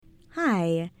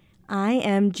Hi, I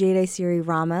am Jade Siri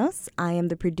Ramos. I am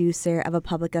the producer of A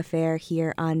Public Affair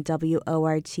here on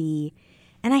WORT,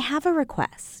 and I have a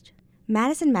request.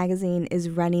 Madison Magazine is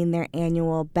running their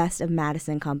annual Best of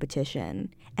Madison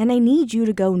competition, and I need you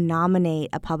to go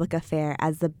nominate A Public Affair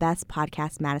as the best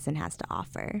podcast Madison has to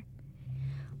offer.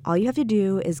 All you have to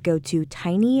do is go to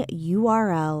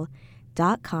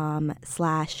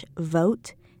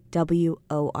tinyurl.com/vote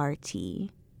WORT.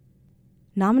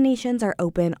 Nominations are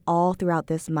open all throughout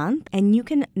this month, and you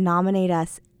can nominate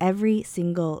us every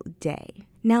single day.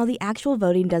 Now, the actual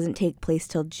voting doesn't take place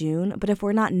till June, but if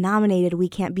we're not nominated, we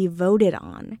can't be voted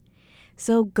on.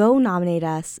 So go nominate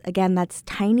us. Again, that's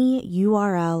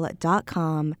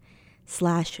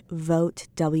tinyurl.com/vote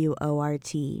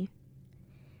WORT.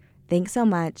 Thanks so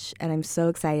much, and I'm so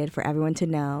excited for everyone to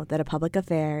know that A Public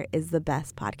Affair is the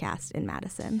best podcast in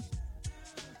Madison.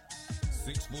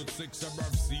 6'6"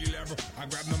 above sea level. I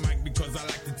grab the mic because I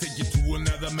like to take you to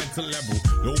another mental level.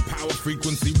 Low power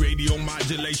frequency radio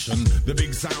modulation. The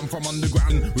big sound from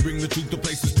underground. We bring the truth to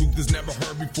places truth is never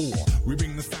heard before. We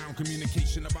bring the sound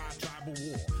communication of our tribal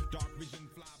war. Dark vision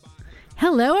fly by.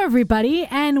 Hello, everybody,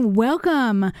 and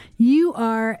welcome. You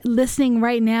are listening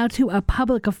right now to A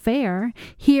Public Affair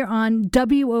here on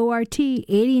WORT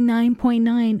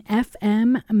 89.9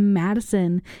 FM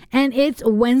Madison. And it's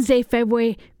Wednesday,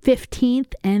 February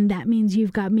 15th, and that means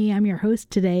you've got me. I'm your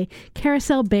host today,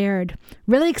 Carousel Baird.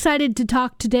 Really excited to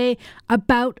talk today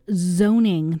about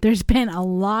zoning. There's been a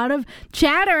lot of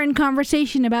chatter and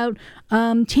conversation about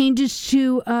changes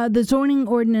to the zoning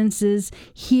ordinances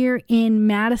here in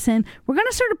Madison. We're going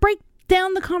to sort of break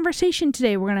down the conversation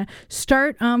today. We're going to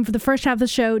start for the first half of the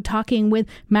show talking with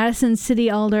Madison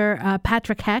City Alder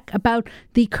Patrick Heck about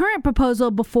the current proposal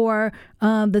before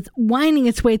that's winding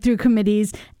its way through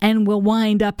committees and will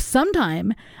wind up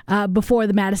sometime before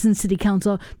the Madison City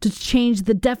Council to change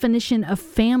the definition of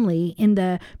family in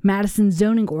the Madison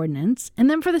zoning ordinance. And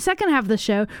then for the second half of the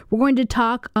show, we're going to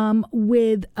talk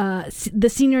with the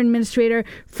senior administrator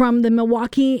from the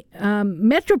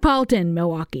Metropolitan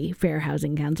Milwaukee Fair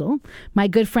Housing Council, my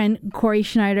good friend Corey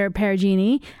Schneider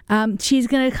Perugini. She's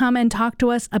going to come and talk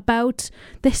to us about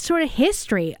the sort of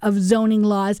history of zoning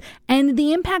laws and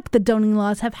the impact that zoning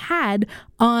laws have had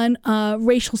on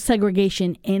racial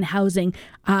segregation in housing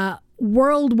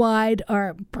worldwide,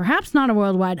 or perhaps not a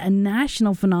worldwide, a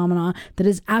national phenomenon that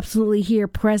is absolutely here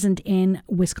present in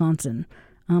Wisconsin.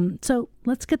 So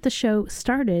let's get the show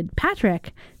started.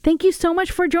 Patrick, thank you so much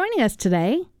for joining us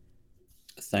today.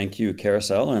 Thank you,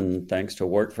 Carousel, and thanks to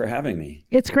WORT for having me.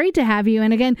 It's great to have you.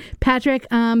 And again, Patrick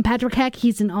Heck,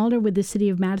 he's an alder with the city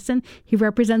of Madison. He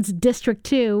represents District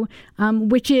 2,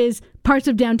 which is parts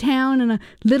of downtown and a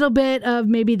little bit of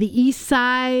maybe the east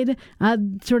side,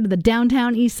 sort of the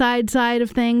downtown east side of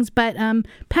things. But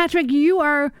Patrick, you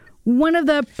are one of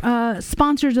the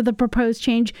sponsors of the proposed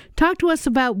change. Talk to us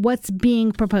about what's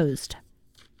being proposed.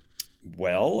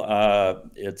 Well,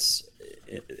 it's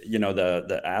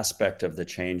the aspect of the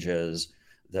changes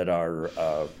that are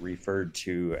referred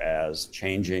to as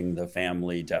changing the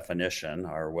family definition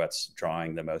are what's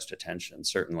drawing the most attention,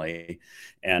 certainly.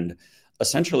 And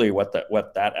essentially what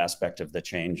that aspect of the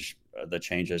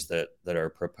changes that are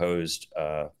proposed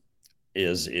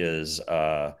is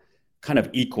kind of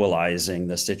equalizing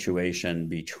the situation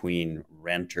between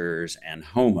renters and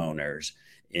homeowners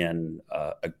in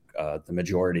the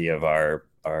majority of our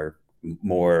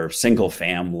more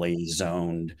single-family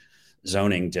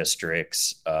zoning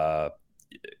districts.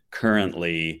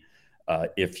 Currently,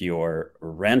 if you're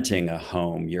renting a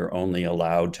home, you're only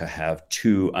allowed to have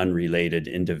two unrelated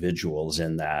individuals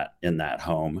in that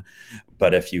home.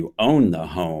 But if you own the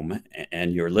home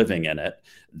and you're living in it,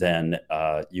 then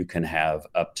you can have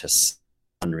up to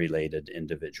unrelated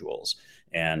individuals.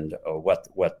 And what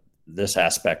this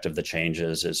aspect of the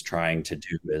changes is trying to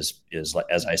do is,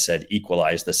 as I said,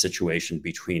 equalize the situation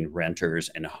between renters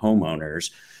and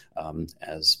homeowners.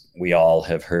 As we all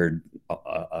have heard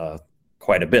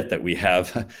quite a bit, that we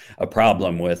have a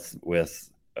problem with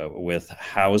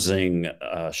housing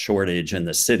shortage in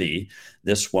the city.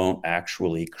 This won't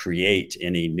actually create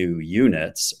any new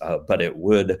units, but it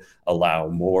would allow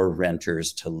more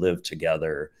renters to live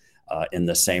together in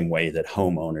the same way that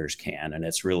homeowners can. And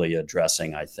it's really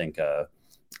addressing, I think, a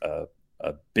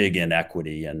big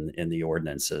inequity in the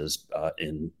ordinances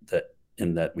in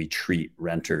that we treat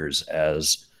renters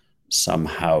as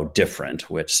somehow different,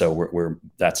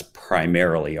 that's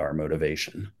primarily our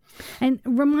motivation. And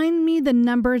remind me the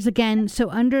numbers again. So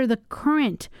under the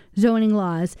current zoning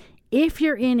laws, if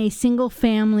you're in a single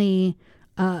family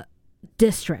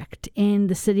district in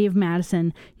the city of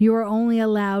Madison, you are only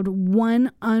allowed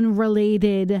one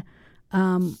unrelated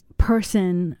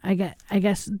person, I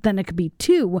guess then it could be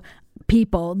two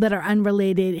people that are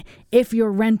unrelated if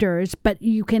you're renters, but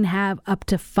you can have up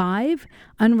to 5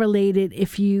 unrelated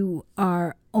if you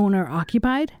are owner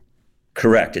occupied?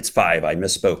 Correct. It's 5. I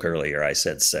misspoke earlier. I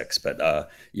said 6, but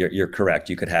you're correct.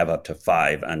 You could have up to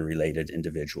 5 unrelated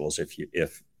individuals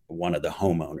if one of the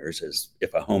homeowners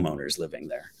if a homeowner is living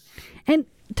there. And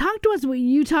talk to us.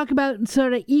 You talk about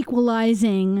sort of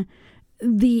equalizing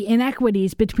the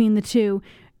inequities between the two.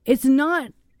 It's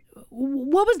not.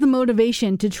 What was the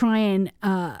motivation to try and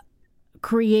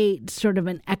create sort of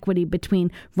an equity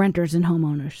between renters and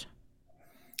homeowners?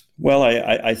 Well,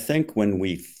 I think when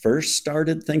we first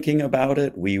started thinking about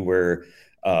it, we were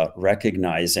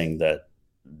recognizing that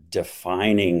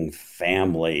defining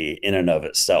family in and of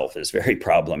itself is very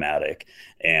problematic.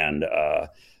 And,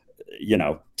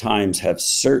 times have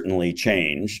certainly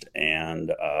changed,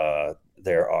 and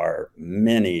there are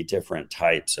many different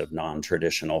types of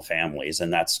non-traditional families.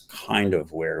 And that's kind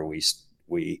of where we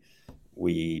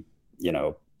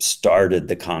started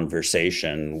the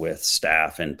conversation with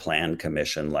staff and Plan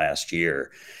Commission last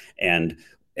year, and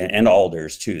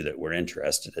alders too that were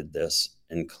interested in this,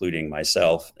 including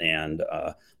myself. And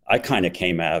I kind of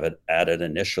came at it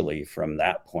initially from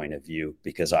that point of view,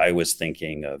 because I was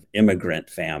thinking of immigrant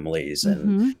families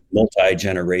and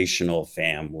multi-generational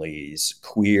families,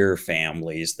 queer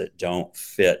families that don't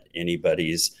fit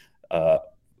anybody's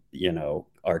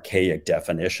archaic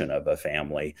definition of a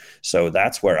family. So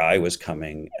that's where I was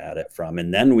coming at it from.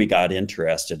 And then we got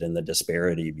interested in the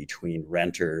disparity between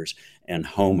renters and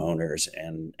homeowners,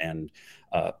 and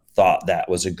thought that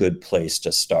was a good place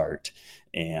to start.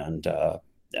 And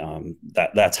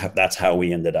that's how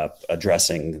we ended up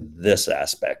addressing this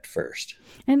aspect first.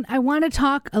 And I want to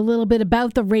talk a little bit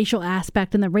about the racial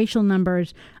aspect and the racial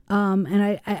numbers.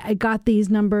 And I got these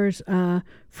numbers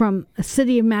from a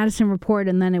City of Madison report,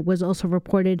 and then it was also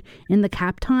reported in the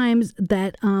Cap Times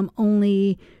that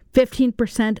only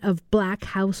 15% of Black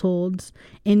households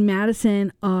in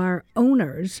Madison are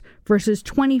owners versus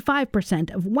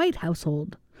 25% of white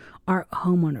households are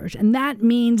homeowners. And that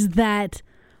means that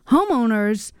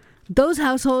homeowners, those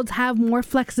households have more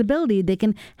flexibility. They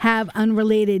can have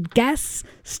unrelated guests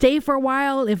stay for a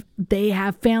while. If they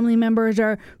have family members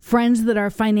or friends that are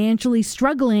financially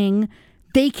struggling,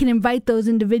 they can invite those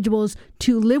individuals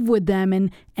to live with them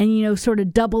and sort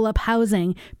of double up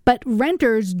housing. But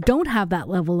renters don't have that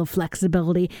level of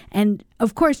flexibility. And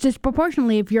of course,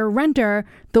 disproportionately, if you're a renter,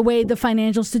 the way the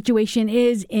financial situation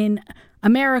is in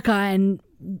America, and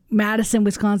Madison,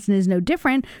 Wisconsin is no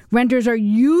different, renters are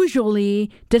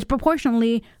usually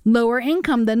disproportionately lower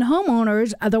income than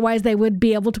homeowners. Otherwise, they would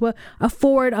be able to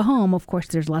afford a home. Of course,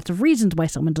 there's lots of reasons why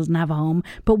someone doesn't have a home,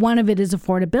 but one of it is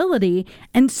affordability.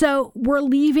 And so we're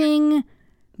leaving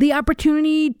the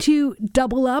opportunity to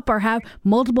double up or have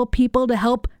multiple people to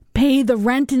help pay the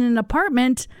rent in an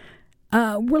apartment.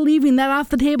 We're leaving that off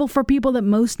the table for people that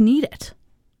most need it.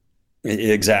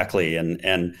 Exactly.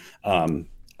 And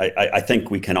I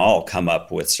think we can all come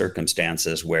up with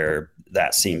circumstances where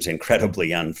that seems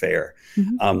incredibly unfair.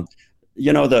 Mm-hmm.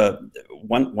 The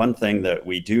one thing that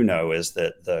we do know is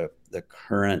that the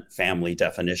current family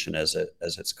definition, as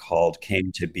it's called,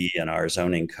 came to be in our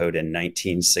zoning code in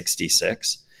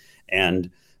 1966, and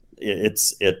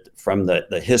it from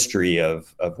the history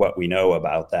of what we know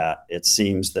about that, it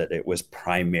seems that it was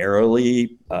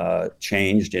primarily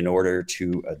changed in order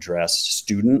to address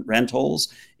student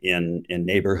rentals in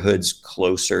neighborhoods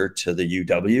closer to the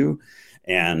UW.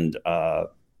 And,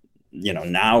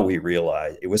 now we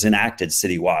realize it was enacted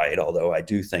citywide, although I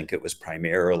do think it was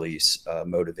primarily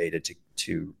motivated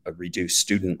to reduce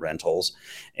student rentals.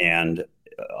 And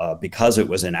because it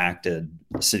was enacted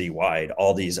citywide,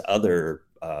 all these other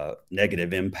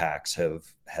negative impacts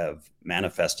have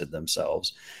manifested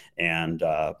themselves. And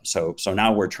so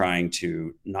now we're trying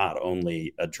to not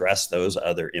only address those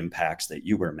other impacts that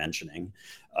you were mentioning,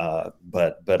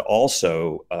 but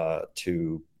also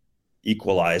to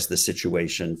equalize the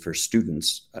situation for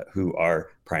students who are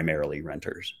primarily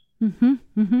renters. Mm-hmm,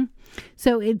 mm-hmm.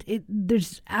 So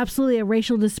there's absolutely a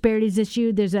racial disparities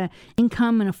issue. There's a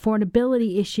income and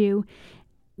affordability issue.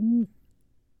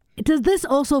 Does this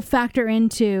also factor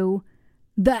into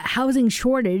the housing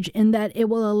shortage, in that it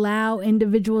will allow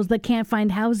individuals that can't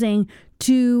find housing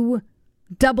to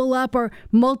double up, or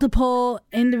multiple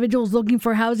individuals looking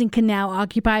for housing can now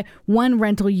occupy one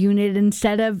rental unit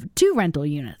instead of 2 rental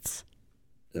units?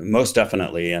 Most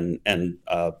definitely. And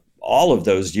all of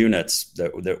those units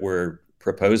that we're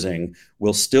proposing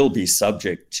will still be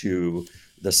subject to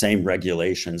the same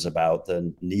regulations about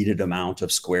the needed amount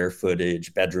of square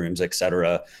footage, bedrooms, et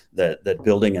cetera, that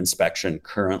building inspection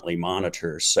currently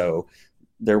monitors. So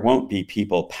there won't be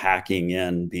people packing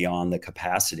in beyond the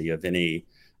capacity of any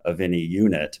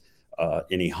unit,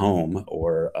 any home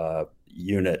or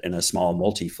unit in a small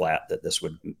multi-flat that this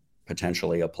would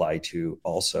potentially apply to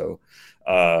also.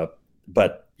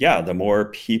 But yeah, the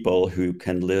more people who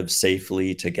can live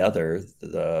safely together,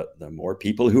 the more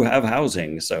people who have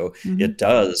housing. So it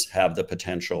does have the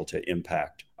potential to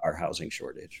impact our housing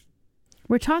shortage.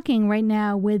 We're talking right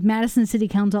now with Madison City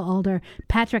Council Alder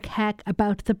Patrick Heck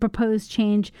about the proposed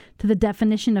change to the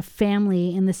definition of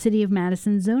family in the City of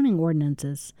Madison zoning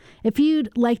ordinances. If you'd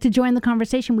like to join the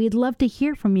conversation, we'd love to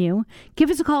hear from you. Give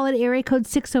us a call at area code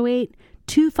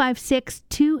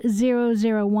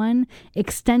 608-256-2001,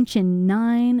 extension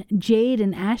 9. Jade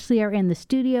and Ashley are in the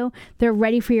studio. They're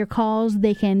ready for your calls.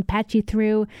 They can patch you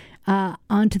through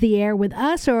onto the air with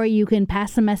us, or you can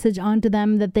pass the message on to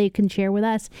them that they can share with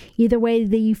us. Either way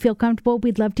that you feel comfortable,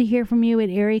 we'd love to hear from you at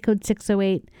area code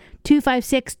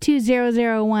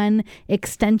 608-256-2001,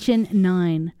 extension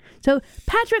 9. So,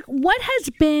 Patrick, what has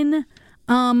been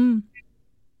the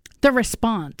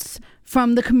response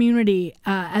from the community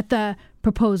at the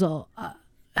proposal?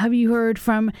 Have you heard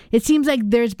from, it seems like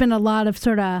there's been a lot of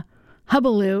sort of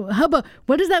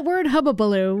what is that word?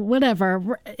 Hubbabaloo,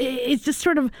 whatever. It's just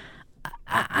sort of,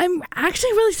 I'm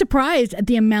actually really surprised at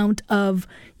the amount of,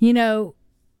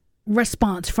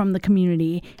 response from the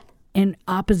community in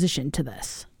opposition to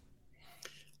this.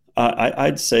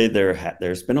 I'd say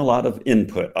there's been a lot of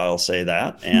input, I'll say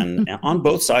that, and on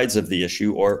both sides of the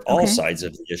issue or all sides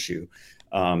of the issue.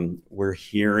 We're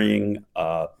hearing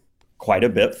quite a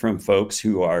bit from folks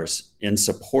who are in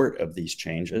support of these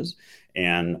changes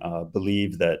and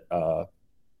believe that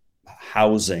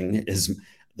housing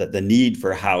that the need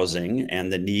for housing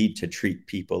and the need to treat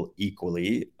people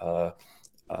equally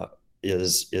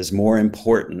is more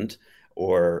important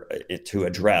or to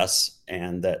address,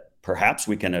 and that perhaps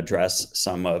we can address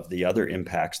some of the other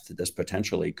impacts that this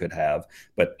potentially could have.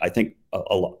 But I think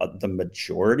the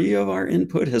majority of our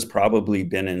input has probably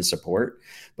been in support,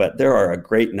 but there are a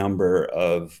great number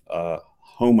of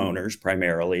homeowners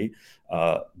primarily,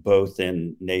 both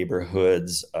in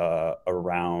neighborhoods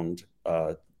around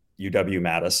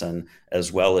UW-Madison,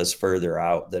 as well as further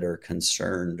out, that are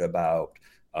concerned about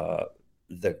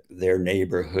their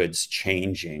neighborhoods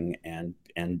changing and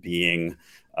being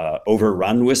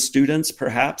overrun with students,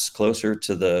 perhaps closer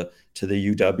to the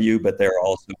UW, but they're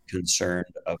also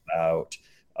concerned about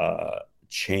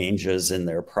changes in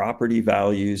their property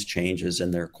values, changes in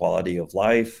their quality of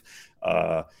life.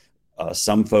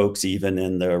 Some folks, even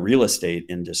in the real estate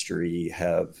industry,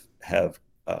 have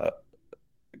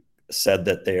said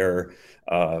that they're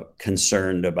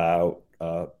concerned about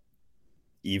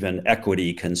even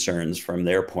equity concerns from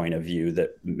their point of view,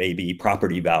 that maybe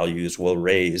property values will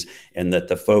raise, and that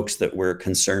the folks that we're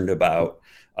concerned about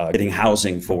getting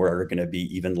housing for are going to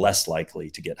be even less likely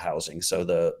to get housing. So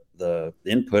the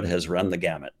input has run the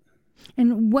gamut.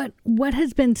 And what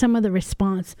has been some of the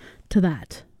response to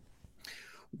that?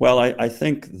 Well, I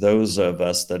think those of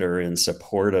us that are in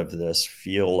support of this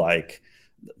feel like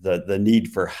the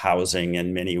need for housing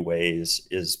in many ways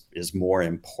is more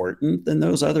important than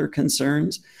those other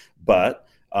concerns, but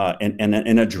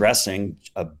in addressing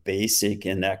a basic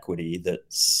inequity that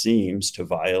seems to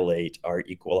violate our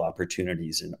equal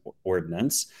opportunities in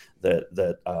ordinance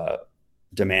that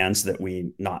demands that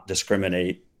we not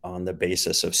discriminate on the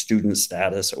basis of student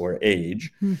status or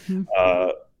age. Mm-hmm.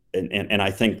 And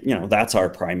I think that's our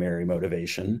primary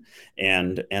motivation,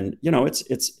 and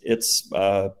it's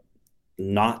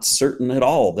not certain at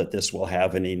all that this will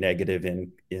have any negative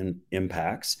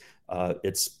impacts.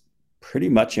 It's pretty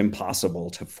much impossible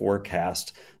to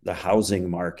forecast the housing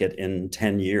market in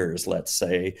 10 years, let's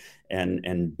say,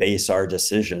 and base our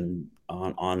decision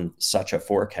on such a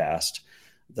forecast.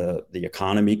 The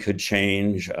economy could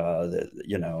change,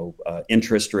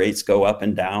 interest rates go up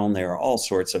and down. There are all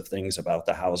sorts of things about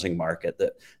the housing market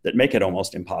that make it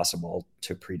almost impossible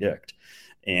to predict.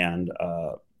 And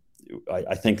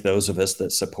I think those of us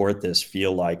that support this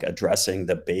feel like addressing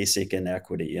the basic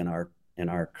inequity in our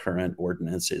current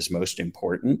ordinance is most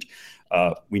important.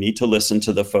 We need to listen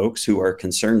to the folks who are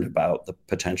concerned about the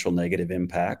potential negative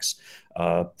impacts.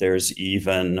 There's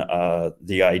even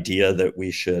the idea that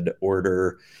we should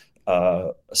order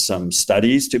some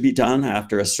studies to be done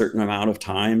after a certain amount of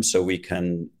time so we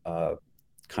can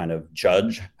kind of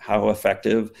judge how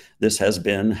effective this has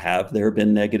been. Have there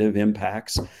been negative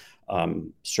impacts?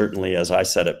 Certainly, as I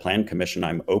said at Plan Commission,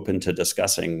 I'm open to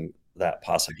discussing that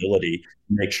possibility,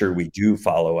 make sure we do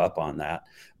follow up on that.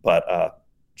 But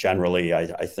generally,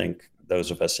 I think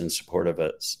those of us in support of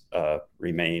it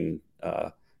remain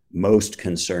most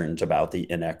concerned about the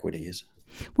inequities.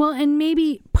 Well, and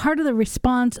maybe part of the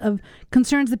response of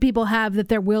concerns that people have that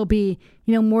there will be,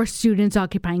 more students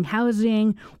occupying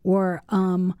housing or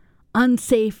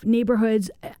unsafe neighborhoods.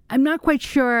 I'm not quite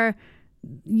sure,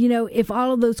 if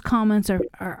all of those comments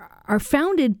are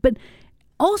founded, but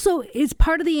also is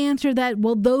part of the answer that,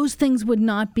 well, those things would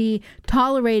not be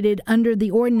tolerated under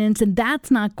the ordinance, and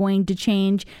that's not going to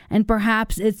change, and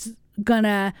perhaps it's going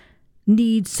to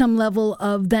need some level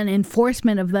of then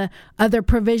enforcement of the other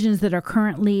provisions that are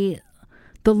currently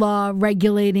the law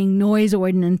regulating noise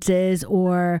ordinances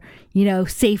or,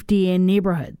 safety in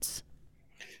neighborhoods.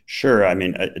 Sure. I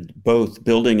mean, both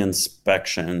building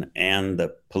inspection and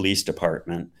the police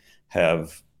department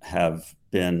have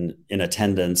been in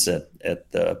attendance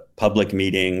at the public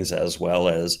meetings as well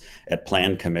as at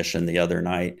Plan Commission the other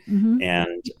night. Mm-hmm.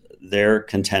 And their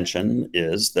contention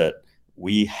is that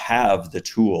we have the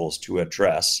tools to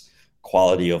address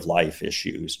quality of life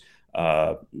issues.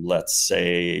 Let's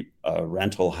say a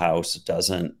rental house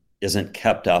isn't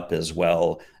kept up as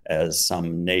well as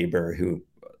some neighbor who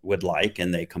would like,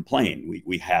 and they complain.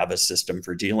 We have a system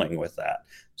for dealing with that.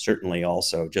 Certainly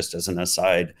also, just as an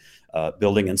aside,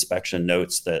 building inspection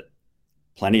notes that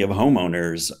plenty of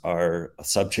homeowners are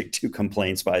subject to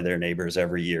complaints by their neighbors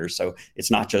every year. So it's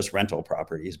not just rental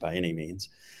properties by any means.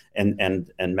 And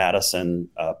Madison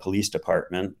Police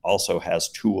Department also has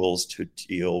tools to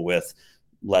deal with,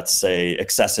 let's say,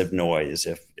 excessive noise.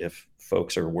 If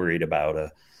folks are worried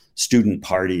about student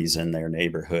parties in their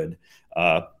neighborhood,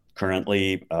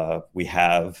 currently we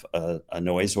have a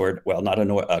noise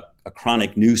a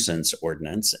chronic nuisance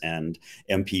ordinance, and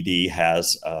MPD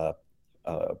has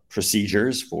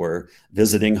procedures for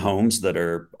visiting homes that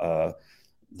are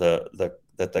that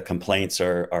the complaints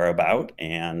are about,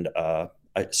 and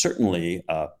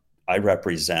I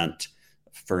represent,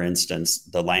 for instance,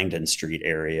 the Langdon Street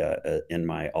area in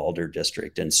my Alder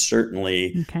district, and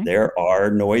certainly there are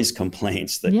noise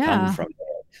complaints that come from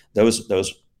there.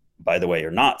 Those, by the way,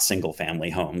 are not single-family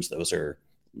homes. Those are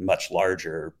much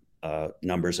larger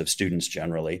numbers of students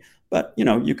generally. But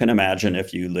you can imagine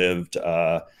if you lived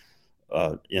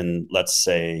in, let's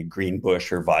say,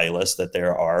 Greenbush or Vilas, that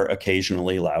there are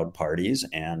occasionally loud parties,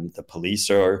 and the police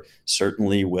are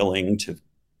certainly willing to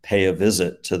pay a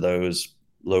visit to those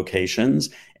locations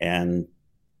and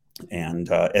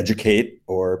educate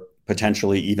or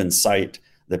potentially even cite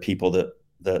the people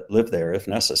that live there if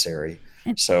necessary.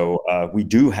 So we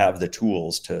do have the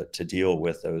tools to deal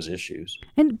with those issues.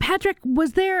 And Patrick,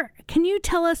 can you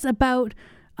tell us about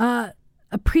a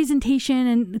presentation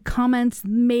and comments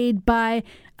made by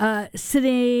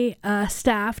city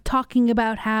staff talking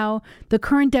about how the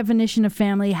current definition of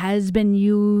family has been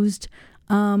used?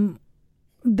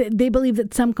 They believe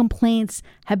that some complaints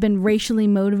have been racially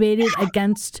motivated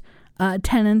against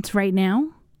tenants right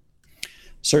now.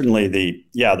 Certainly, the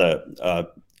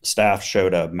staff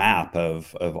showed a map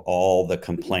of all the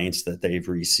complaints that they've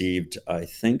received, I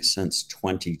think, since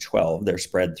 2012. They're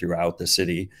spread throughout the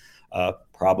city.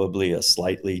 Probably a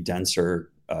slightly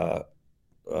denser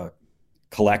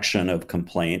collection of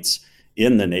complaints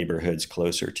in the neighborhoods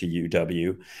closer to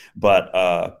UW,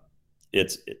 but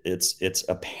it's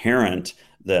apparent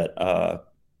that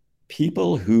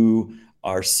people who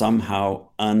are somehow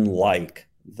unlike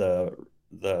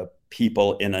the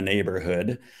people in a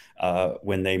neighborhood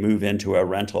when they move into a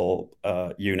rental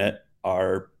unit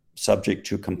are subject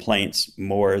to complaints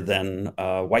more than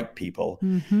white people.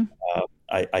 Mm-hmm.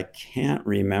 I can't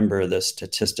remember the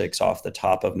statistics off the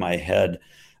top of my head,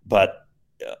 but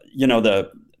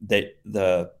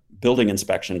the building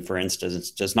inspection, for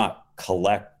instance, does not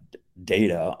collect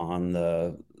data on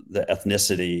the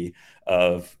ethnicity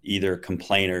of either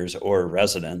complainers or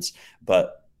residents,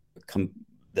 but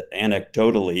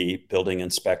anecdotally, building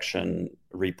inspection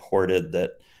reported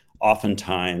that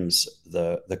oftentimes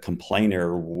the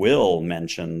complainer will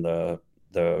mention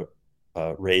the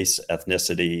race,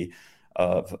 ethnicity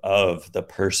of the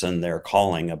person they're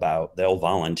calling about. They'll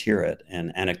volunteer it.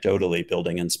 And anecdotally,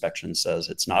 building inspection says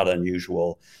it's not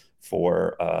unusual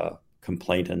for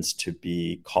complainants to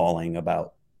be calling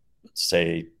about,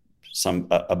 say,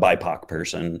 a BIPOC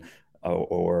person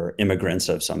or immigrants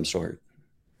of some sort.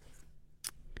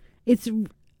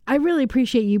 I really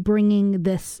appreciate you bringing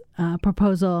this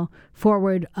proposal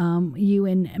forward, you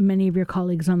and many of your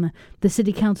colleagues on the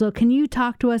City Council. Can you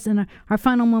talk to us in our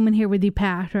final moment here with you,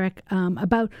 Patrick,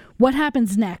 about what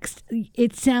happens next?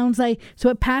 It sounds like, so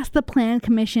it passed the Plan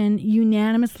Commission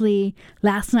unanimously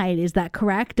last night. Is that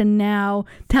correct? And now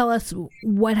tell us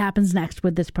what happens next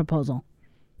with this proposal.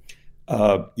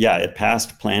 Yeah, it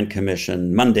passed Plan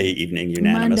Commission Monday evening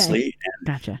unanimously.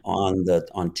 Gotcha.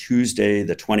 On Tuesday,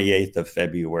 the 28th of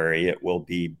February, it will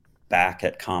be back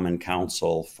at Common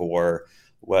Council for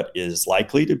what is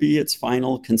likely to be its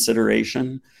final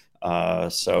consideration.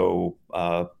 So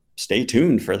stay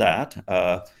tuned for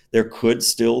that. There could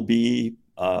still be,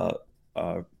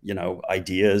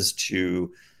 ideas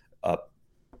to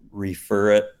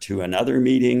refer it to another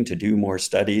meeting to do more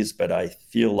studies, but I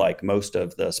feel like most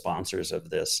of the sponsors of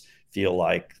this feel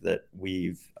like that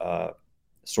we've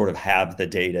sort of have the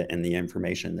data and the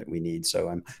information that we need. So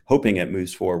I'm hoping it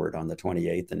moves forward on the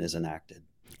 28th and is enacted.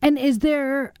 And is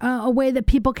there a way that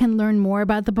people can learn more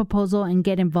about the proposal and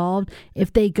get involved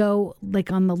if they go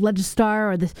like on the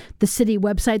Legistar or the city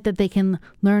website, that they can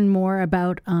learn more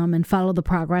about and follow the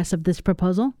progress of this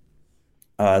proposal?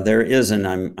 There is, and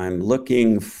I'm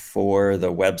looking for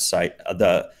the website.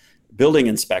 The building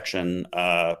inspection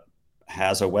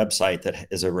has a website that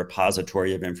is a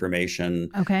repository of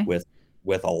information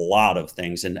with a lot of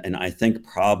things, and I think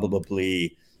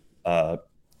probably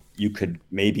you could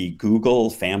maybe Google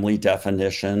family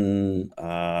definition,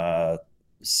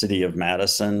 City of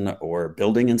Madison, or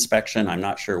building inspection. I'm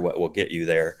not sure what will get you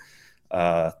there.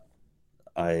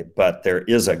 But there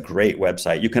is a great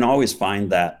website. You can always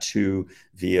find that too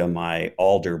via my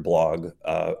Alder blog,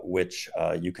 which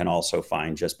you can also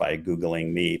find just by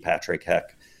Googling me, Patrick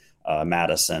Heck,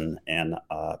 Madison, and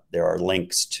there are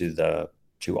links to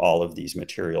all of these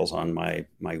materials on my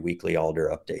weekly Alder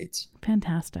updates.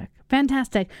 Fantastic.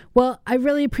 Well, I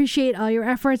really appreciate all your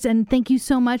efforts, and thank you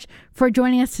so much for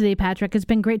joining us today, Patrick. It's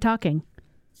been great talking.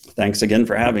 Thanks again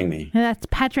for having me. And that's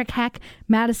Patrick Heck,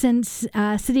 Madison,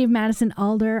 City of Madison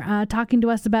Alder, talking to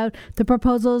us about the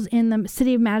proposals in the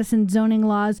City of Madison zoning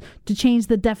laws to change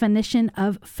the definition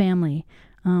of family.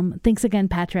 Thanks again,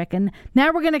 Patrick. And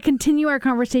now we're going to continue our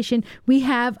conversation. We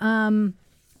have...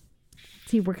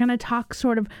 we're going to talk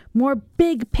sort of more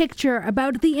big picture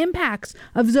about the impacts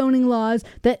of zoning laws,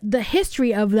 the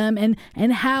history of them,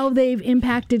 and how they've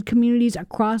impacted communities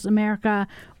across America,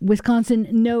 Wisconsin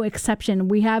no exception.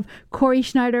 We have Corey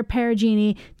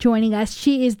Schneider-Perugini joining us.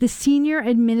 She is the Senior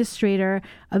Administrator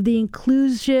of the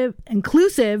Inclusive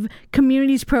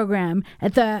Communities Program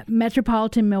at the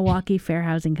Metropolitan Milwaukee Fair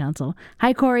Housing Council.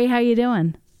 Hi, Corey. How you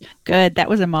doing? Good. That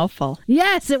was a mouthful.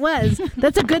 Yes, it was.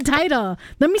 That's a good title.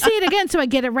 Let me say it again so I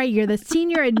get it right. You're the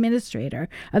Senior Administrator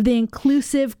of the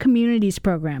Inclusive Communities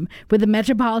Program with the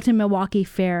Metropolitan Milwaukee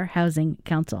Fair Housing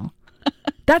Council.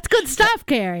 That's good stuff,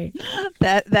 Carrie.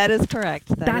 That is correct.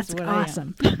 That's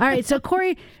awesome. All right. So,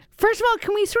 Corey, first of all,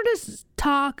 can we sort of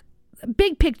talk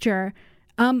big picture?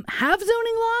 Have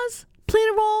zoning laws played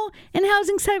a role in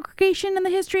housing segregation in the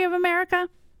history of America?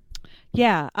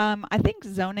 Yeah, I think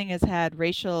zoning has had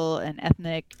racial and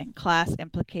ethnic and class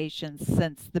implications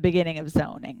since the beginning of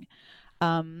zoning.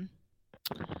 After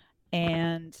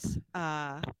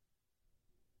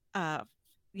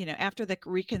the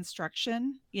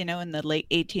Reconstruction, in the late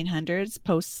 1800s,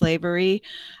 post-slavery,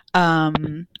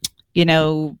 there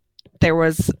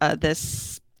was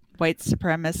this white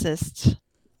supremacist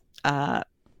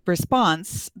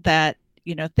response that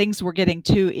things were getting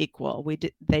too equal.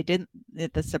 The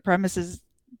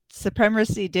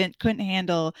supremacy couldn't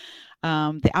handle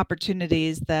the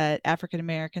opportunities that African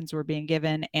Americans were being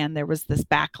given, and there was this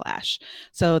backlash.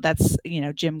 So that's,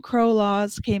 Jim Crow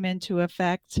laws came into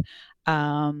effect,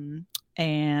 and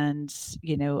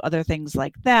other things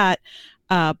like that.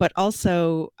 But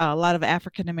also a lot of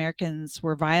African Americans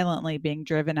were violently being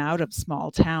driven out of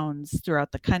small towns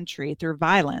throughout the country through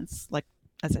violence, like,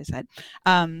 as I said.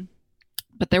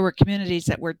 But there were communities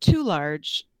that were too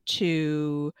large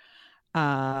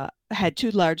had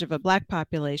too large of a Black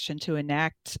population to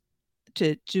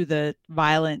do the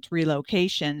violent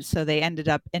relocation. So they ended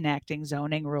up enacting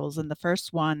zoning rules. And the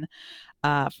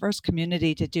first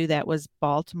community to do that was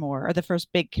Baltimore, or the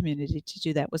first big community to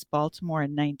do that was Baltimore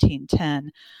in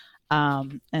 1910.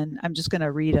 And I'm just going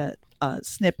to read a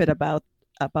snippet about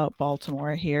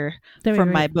Baltimore here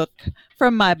from my book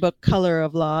Color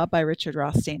of Law by Richard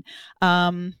Rothstein.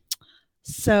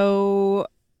 So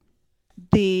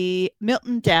the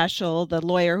Milton Daschle, the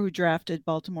lawyer who drafted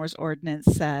Baltimore's ordinance,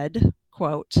 said,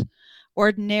 quote,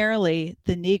 "Ordinarily,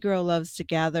 the Negro loves to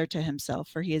gather to himself,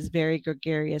 for he is very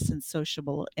gregarious and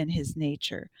sociable in his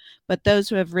nature. But those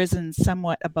who have risen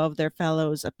somewhat above their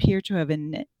fellows appear to have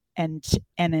an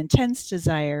intense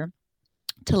desire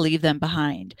to leave them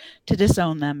behind, to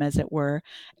disown them, as it were,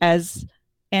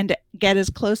 and get as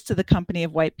close to the company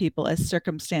of white people as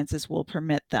circumstances will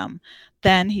permit them.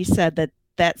 Then," he said, that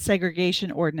that segregation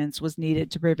ordinance was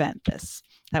needed to prevent this.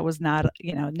 That was not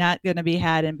going to be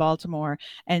had in Baltimore,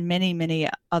 and many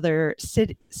other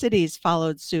cities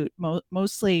followed suit.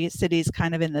 Mostly cities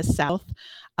kind of in the South,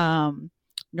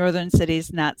 northern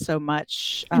cities not so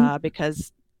much,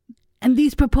 because. And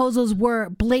these proposals were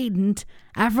blatant.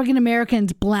 African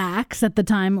Americans, blacks at the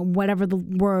time, whatever the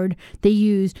word they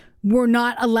used, were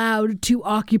not allowed to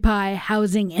occupy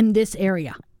housing in this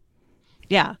area.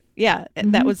 Yeah.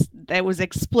 Mm-hmm. That was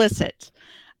explicit.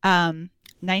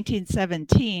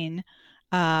 1917,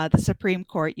 the Supreme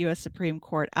Court, U.S. Supreme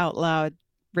Court, outlawed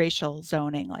racial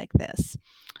zoning like this,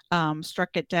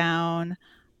 struck it down,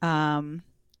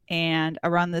 and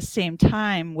around the same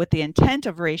time, with the intent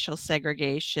of racial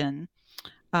segregation,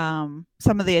 some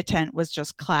of the intent was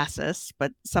just classist,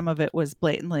 but some of it was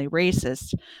blatantly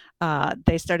racist.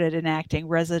 They started enacting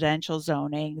residential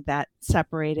zoning that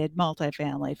separated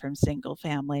multifamily from single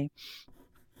family.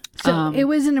 So it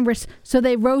was so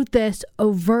they wrote these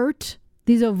overt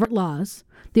laws.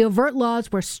 The overt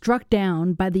laws were struck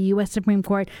down by the U.S. Supreme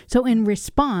Court. So in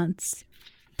response,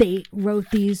 they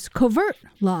wrote these covert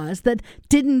laws that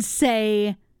didn't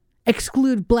say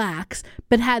exclude blacks,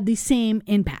 but had the same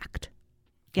impact.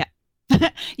 Yeah,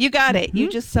 you got it. Mm-hmm. You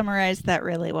just summarized that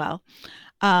really well.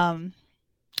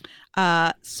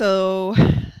 So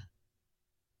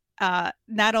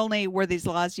not only were these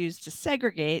laws used to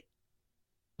segregate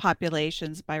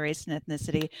populations by race and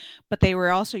ethnicity, but they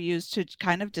were also used to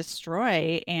kind of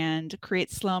destroy and create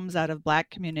slums out of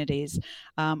Black communities.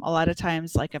 A lot of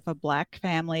times, like if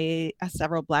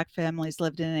several Black families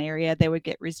lived in an area, they would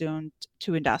get rezoned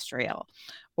to industrial.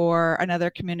 Or another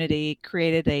community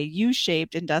created a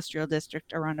U-shaped industrial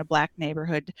district around a Black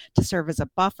neighborhood to serve as a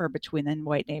buffer between the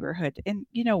white neighborhood. And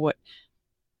you know what?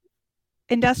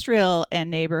 Industrial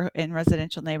and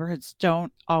residential neighborhoods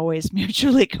don't always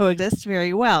mutually coexist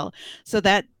very well. So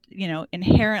that,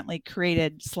 inherently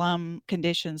created slum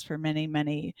conditions for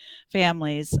many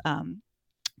families.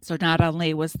 So not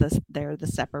only was there the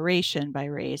separation by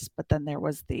race, but then there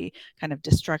was the kind of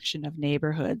destruction of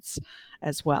neighborhoods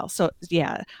as well. So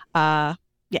yeah.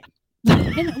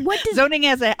 And zoning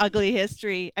has an ugly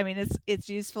history. I mean, it's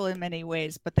useful in many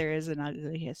ways, but there is an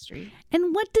ugly history.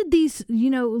 And what did these,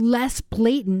 less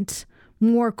blatant,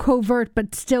 more covert,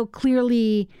 but still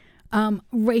clearly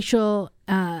racial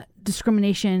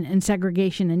discrimination and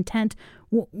segregation intent?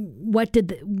 What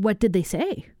did they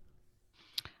say?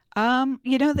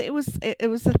 It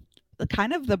was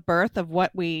kind of the birth of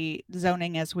what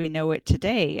zoning as we know it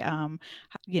today,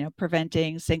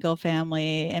 preventing single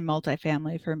family and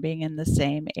multifamily from being in the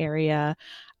same area.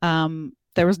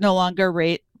 There was no longer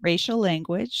racial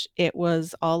language. It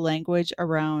was all language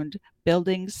around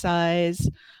building size.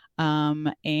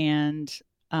 And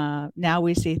now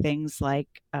we see things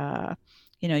like,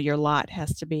 your lot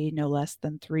has to be no less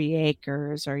than 3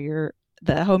 acres, or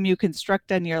the home you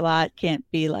construct on your lot can't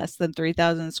be less than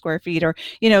 3,000 square feet, or,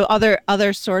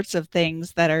 other sorts of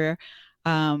things that are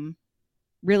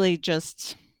really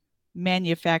just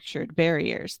manufactured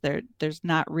barriers. There's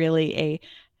not really a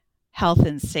health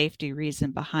and safety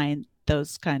reason behind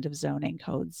those kind of zoning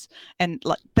codes. And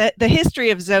the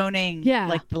history of zoning,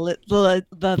 like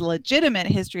the legitimate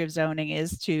history of zoning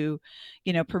is to,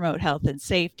 promote health and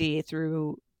safety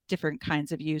through different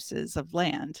kinds of uses of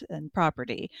land and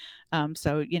property.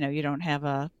 So, you don't have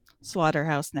a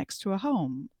slaughterhouse next to a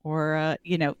home, or,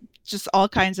 just all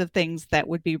kinds of things that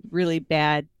would be really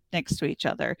bad next to each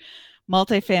other.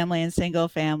 Multifamily and single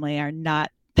family are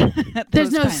not.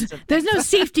 There's no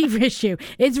safety issue.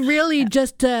 It's really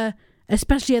just,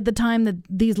 especially at the time that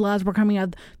these laws were coming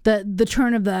out, the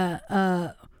turn of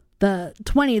the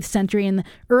 20th century and the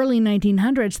early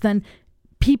 1900s, then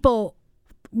people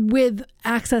with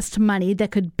access to money that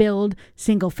could build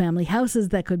single family houses,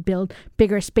 that could build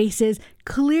bigger spaces,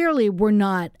 clearly were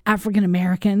not African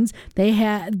Americans. They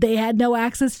had no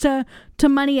access to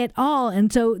money at all.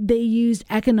 And so they used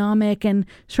economic and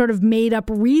sort of made up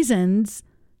reasons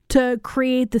to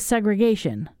create the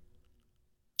segregation.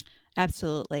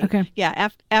 Absolutely. Okay. Yeah.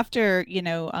 After,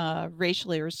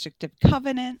 racially restrictive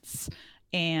covenants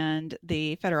and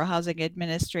the Federal Housing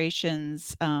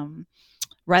Administration's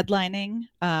redlining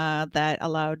that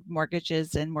allowed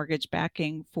mortgages and mortgage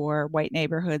backing for white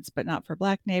neighborhoods, but not for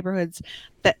Black neighborhoods,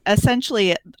 that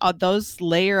essentially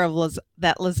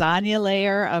that lasagna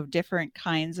layer of different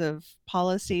kinds of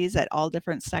policies at all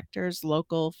different sectors,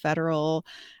 local, federal,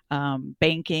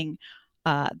 banking,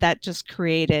 that just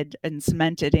created and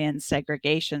cemented in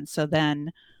segregation. So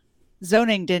then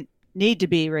zoning didn't need to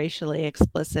be racially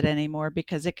explicit anymore,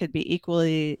 because it could be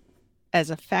equally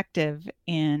as effective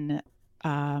in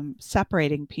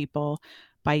separating people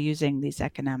by using these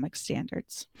economic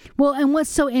standards. Well, and what's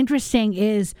so interesting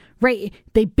is, right,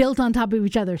 they built on top of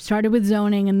each other. Started with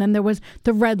zoning, and then there was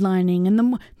the redlining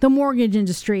and the mortgage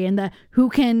industry and the who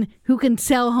can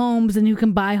sell homes and who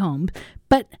can buy homes.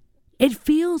 But it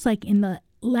feels like in the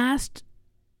last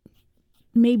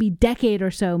maybe decade or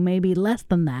so, maybe less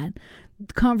than that,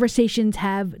 conversations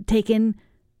have taken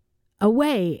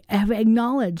away, have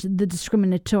acknowledged the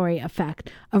discriminatory effect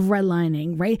of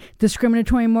redlining, right?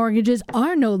 Discriminatory mortgages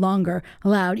are no longer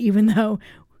allowed, even though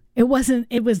it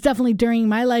was definitely during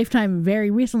my lifetime very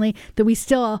recently that we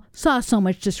still saw so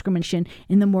much discrimination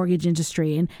in the mortgage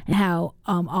industry and how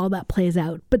all that plays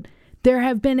out. But there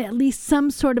have been at least some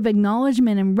sort of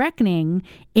acknowledgement and reckoning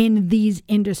in these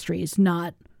industries,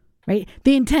 not right.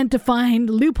 The intent to find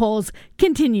loopholes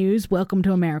continues. Welcome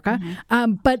to America.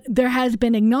 Mm-hmm. But there has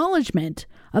been acknowledgement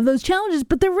of those challenges.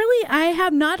 But I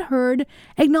have not heard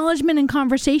acknowledgement and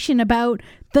conversation about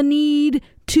the need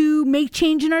to make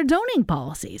change in our zoning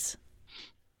policies.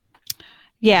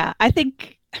 Yeah, I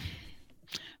think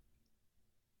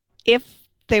if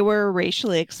they were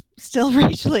still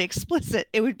racially explicit,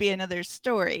 it would be another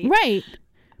story. Right.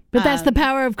 But that's the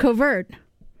power of covert.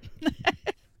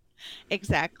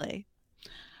 Exactly.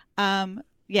 I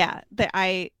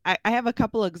have a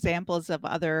couple examples of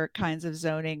other kinds of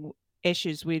zoning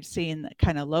issues we've seen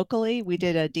kind of locally. We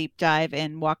did a deep dive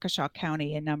in Waukesha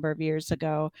County a number of years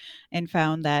ago and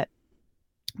found that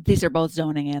these are both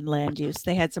zoning and land use.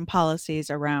 They had some policies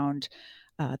around,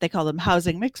 they call them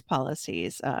housing mix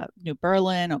policies. New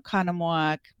Berlin,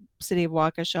 Oconomowoc, City of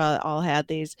Waukesha all had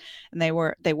these, and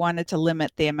they wanted to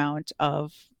limit the amount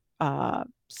of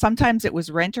sometimes it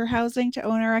was renter housing to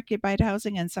owner-occupied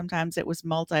housing, and sometimes it was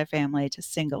multifamily to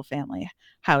single-family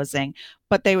housing.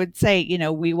 But they would say,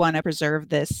 we want to preserve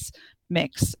this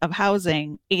mix of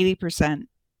housing, 80%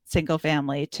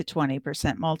 single-family to 20%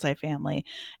 multifamily.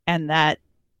 And that,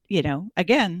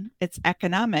 again, it's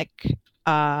economic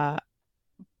and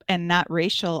not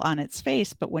racial on its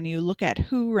face. But when you look at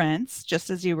who rents, just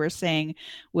as you were saying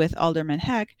with Alderman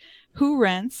Heck, who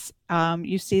rents,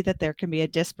 you see that there can be a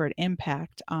disparate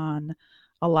impact on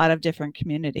a lot of different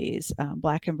communities,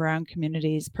 Black and Brown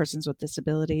communities, persons with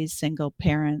disabilities, single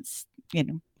parents,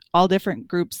 all different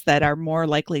groups that are more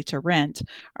likely to rent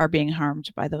are being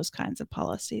harmed by those kinds of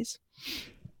policies.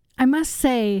 I must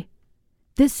say,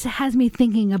 this has me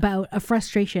thinking about a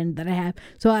frustration that I have.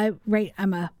 So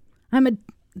I'm a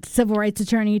civil rights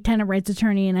attorney, tenant rights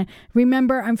attorney, and I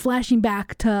remember I'm flashing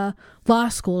back to law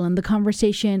school and the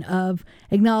conversation of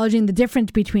acknowledging the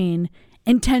difference between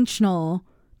intentional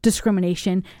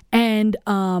discrimination and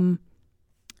oh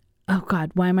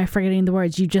God, why am I forgetting the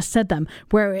words? You just said them,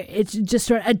 where it's just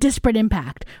sort of a disparate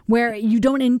impact, where you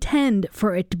don't intend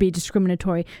for it to be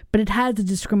discriminatory, but it has a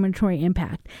discriminatory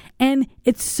impact. And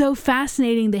it's so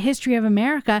fascinating, the history of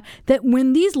America, that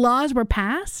when these laws were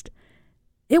passed,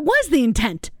 it was the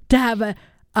intent to have a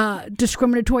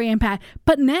discriminatory impact.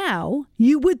 But now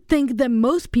you would think that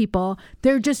most people,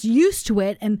 they're just used to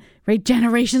it, and right,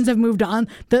 generations have moved on.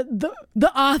 The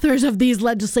authors of these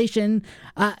legislation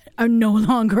are no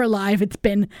longer alive. It's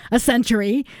been a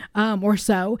century or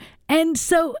so. And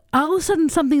so all of a sudden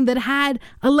something that had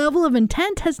a level of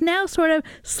intent has now sort of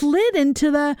slid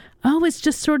into it's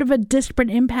just sort of a disparate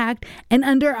impact. And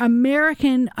under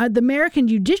the American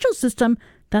judicial system,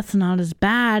 that's not as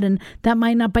bad, and that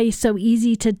might not be so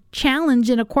easy to challenge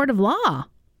in a court of law.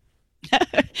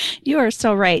 You are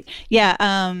so right.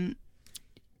 Yeah,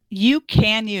 you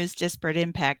can use disparate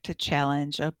impact to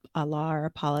challenge a law or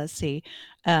a policy.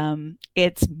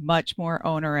 It's much more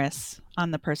onerous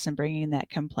on the person bringing that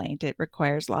complaint. It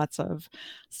requires lots of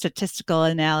statistical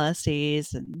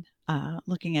analyses and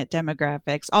looking at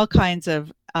demographics, all kinds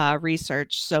of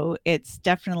research. So it's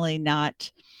definitely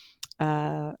not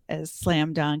as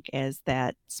slam dunk as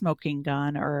that smoking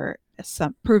gun or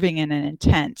proving an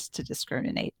intent to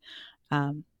discriminate.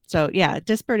 So yeah,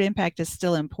 disparate impact is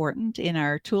still important in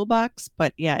our toolbox,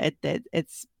 but yeah,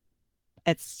 it's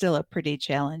still a pretty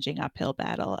challenging uphill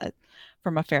battle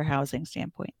from a fair housing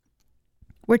standpoint.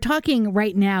 We're talking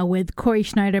right now with Corey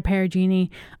Schneider-Perugini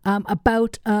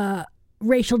about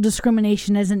racial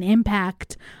discrimination as an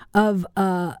impact of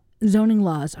zoning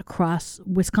laws across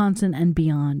Wisconsin and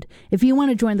beyond. If you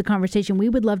want to join the conversation, we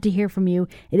would love to hear from you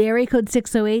at area code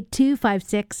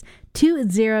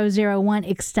 608-256-2001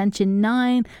 extension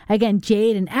 9. Again,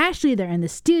 Jade and Ashley, they're in the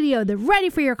studio. They're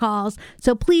ready for your calls.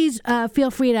 So please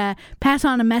feel free to pass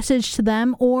on a message to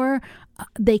them, or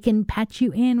they can patch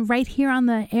you in right here on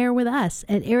the air with us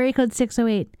at area code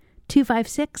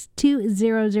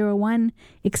 608-256-2001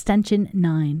 extension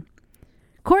 9.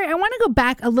 Corey, I want to go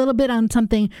back a little bit on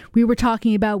something we were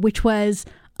talking about, which was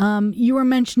you were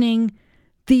mentioning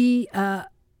the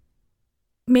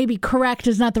maybe correct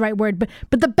is not the right word,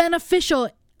 but the beneficial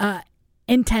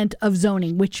intent of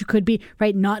zoning, which could be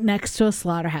right, not next to a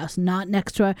slaughterhouse, not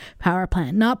next to a power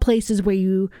plant, not places where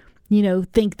you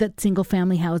think that single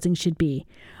family housing should be.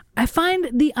 I find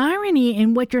the irony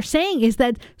in what you're saying is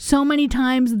that so many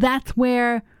times that's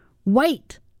where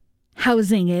white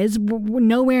housing is,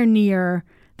 nowhere near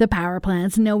the power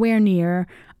plants, nowhere near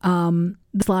the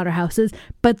slaughterhouses,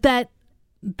 but that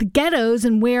the ghettos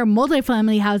and where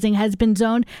multifamily housing has been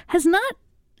zoned has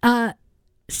not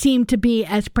seemed to be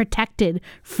as protected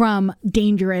from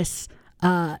dangerous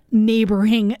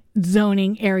neighboring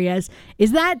zoning areas.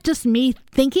 Is that just me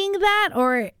thinking that,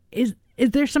 or is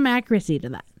there some accuracy to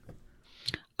that?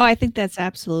 Oh, I think that's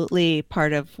absolutely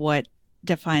part of what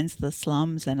defines the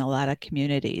slums in a lot of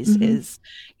communities is,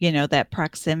 that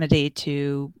proximity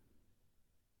to,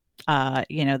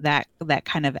 that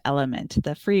kind of element,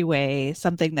 the freeway,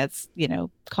 something that's,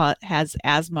 has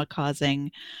asthma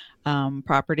causing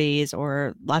properties,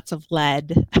 or lots of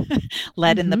lead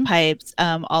in the pipes.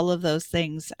 All of those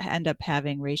things end up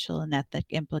having racial and ethnic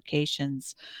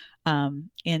implications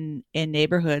in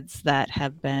neighborhoods that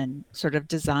have been sort of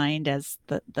designed as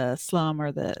the slum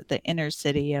or the inner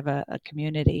city of a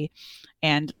community.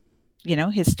 And,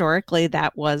 historically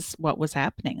that was what was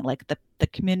happening. Like the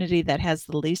community that has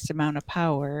the least amount of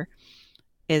power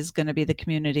is going to be the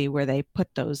community where they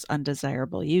put those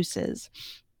undesirable uses.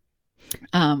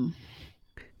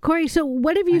 Corey, so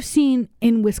what have you seen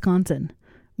in Wisconsin,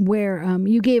 where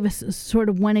you gave us sort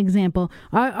of one example?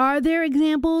 Are there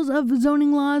examples of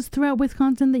zoning laws throughout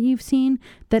Wisconsin that you've seen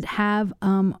that have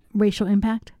racial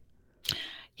impact?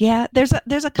 Yeah, there's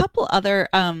a couple other.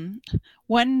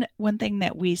 One thing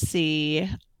that we see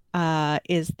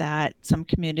is that some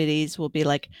communities will be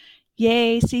like,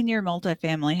 yay, senior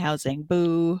multifamily housing,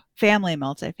 boo, family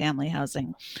multifamily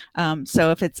housing.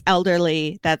 So if it's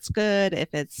elderly, that's good.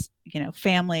 If it's,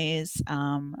 families,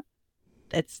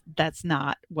 that's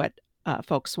not what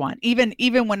folks want.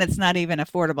 Even when it's not even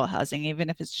affordable housing, even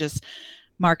if it's just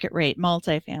market rate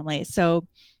multifamily. So,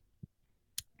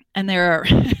 and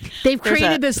they've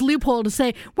created this loophole to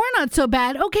say, we're not so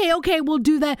bad. Okay, we'll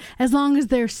do that as long as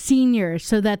they're seniors,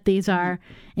 so that these are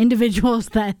individuals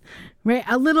that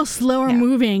a little slower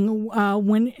moving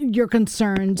when your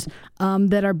concerns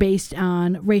that are based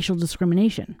on racial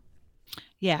discrimination.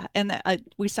 Yeah, and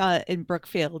we saw it in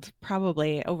Brookfield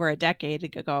probably over a decade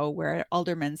ago, where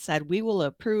aldermen said, we will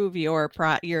approve your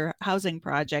housing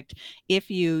project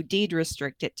if you deed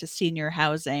restrict it to senior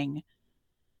housing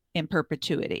in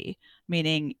perpetuity.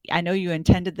 Meaning, I know you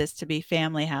intended this to be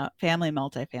family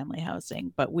multifamily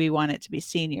housing, but we want it to be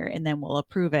senior, and then we'll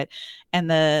approve it. And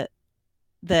the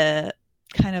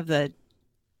kind of the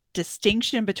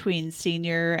distinction between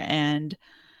senior and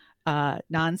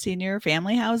non-senior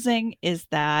family housing is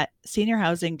that senior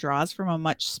housing draws from a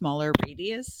much smaller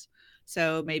radius.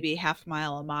 So maybe a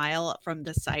mile from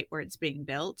the site where it's being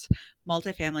built.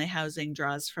 Multifamily housing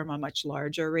draws from a much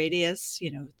larger radius,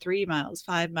 3 miles,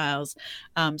 5 miles.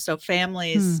 So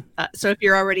families, so if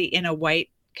you're already in a white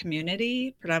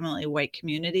community, predominantly white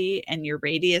community, and your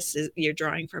radius you're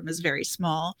drawing from is very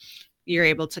small, you're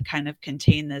able to kind of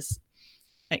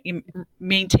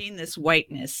maintain this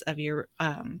whiteness of your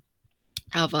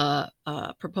of a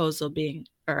proposal being,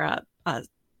 or a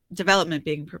development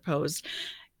being proposed.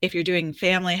 If you're doing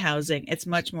family housing, it's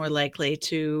much more likely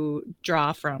to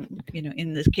draw from,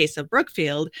 in the case of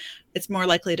Brookfield, it's more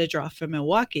likely to draw from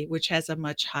Milwaukee, which has a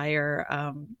much higher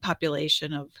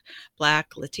population of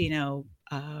Black, Latino,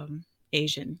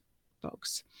 Asian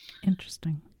folks.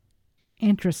 Interesting.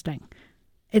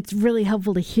 It's really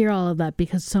helpful to hear all of that,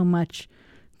 because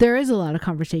there is a lot of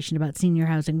conversation about senior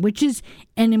housing, which is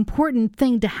an important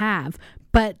thing to have.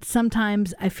 But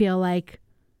sometimes I feel like,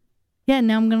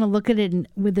 now I'm going to look at it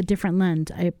with a different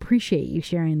lens. I appreciate you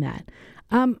sharing that.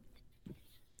 Corey,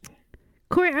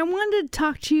 I wanted to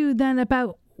talk to you then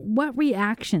about what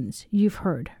reactions you've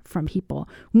heard from people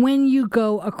when you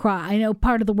go across. I know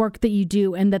part of the work that you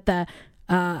do and that the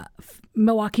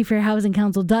Milwaukee Fair Housing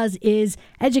Council does is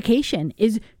education,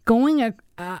 is going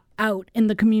out in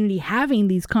the community, having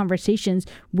these conversations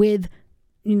with,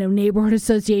 neighborhood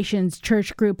associations,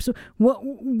 church groups,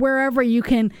 wherever you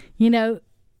can,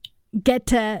 get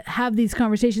to have these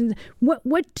conversations.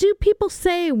 What do people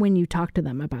say when you talk to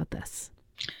them about this?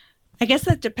 I guess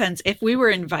that depends. If we were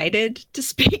invited to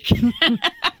speak,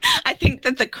 I think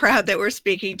that the crowd that we're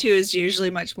speaking to is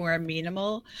usually much more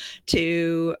amenable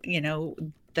to,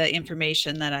 the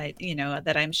information that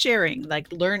that I'm sharing,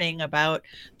 like learning about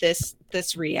this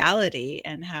reality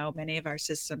and how many of our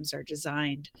systems are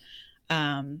designed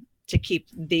to keep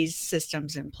these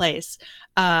systems in place.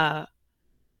 When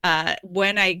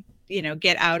I,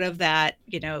 get out of that,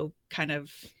 kind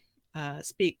of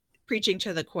preaching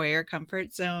to the choir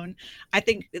comfort zone, I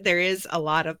think there is a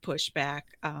lot of pushback.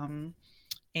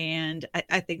 And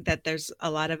I think that there's a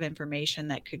lot of information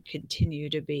that could continue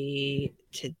to be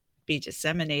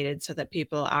disseminated so that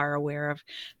people are aware of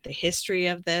the history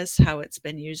of this, how it's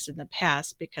been used in the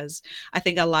past, because I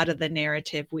think a lot of the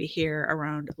narrative we hear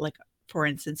around, like, for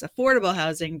instance, affordable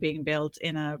housing being built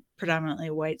in a predominantly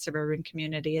white suburban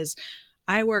community is,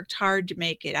 I worked hard to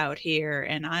make it out here,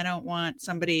 and I don't want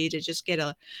somebody to just get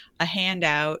a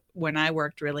handout when I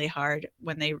worked really hard,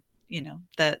 when they,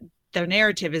 their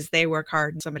narrative is they work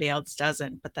hard and somebody else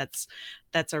doesn't. But that's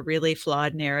a really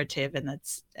flawed narrative, and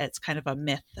that's kind of a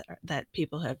myth that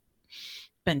people have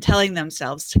been telling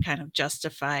themselves to kind of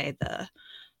justify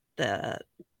the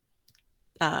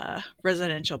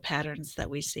residential patterns that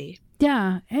we see.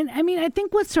 Yeah, and I mean, I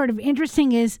think what's sort of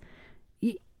interesting is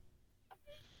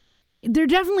there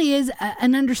definitely is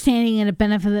an understanding and a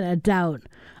benefit of a doubt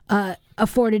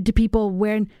afforded to people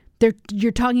when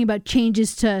you're talking about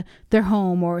changes to their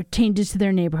home or changes to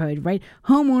their neighborhood, right?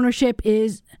 Home ownership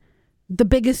is the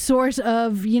biggest source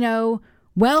of,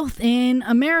 wealth in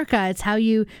America. It's how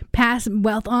you pass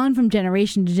wealth on from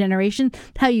generation to generation.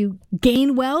 It's how you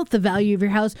gain wealth, the value of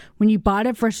your house when you bought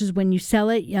it versus when you sell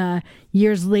it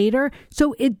years later.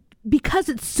 So because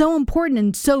it's so important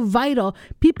and so vital,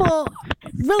 people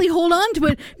really hold on to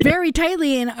it very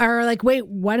tightly and are like, wait,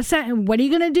 what is that? What are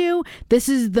you going to do? This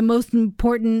is the most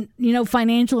important,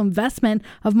 financial investment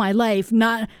of my life.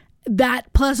 Not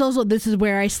that, plus also this is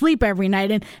where I sleep every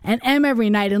night and am every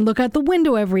night and look out the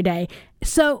window every day.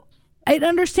 So I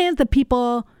understand that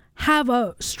people have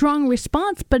a strong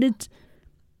response, but it's,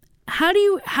 how do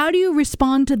you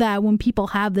respond to that when people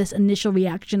have this initial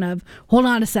reaction of, hold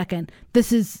on a second,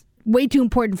 this is way too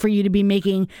important for you to be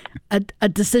making a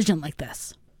decision like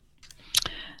this?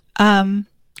 I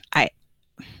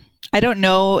don't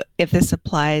know if this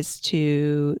applies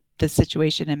to the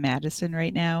situation in Madison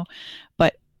right now,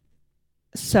 but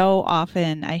so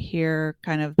often I hear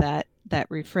kind of that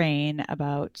refrain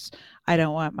about, I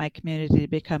don't want my community to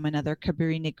become another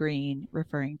Cabrini Green,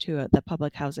 referring to the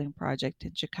public housing project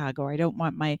in Chicago. I don't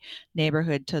want my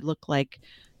neighborhood to look like,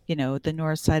 the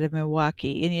north side of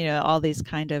Milwaukee, and, all these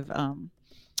kind of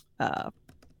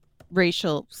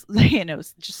racial,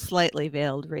 just slightly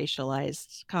veiled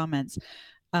racialized comments.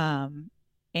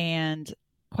 And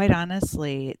quite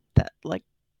honestly,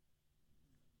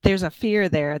 there's a fear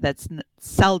there that's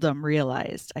seldom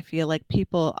realized. I feel like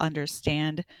people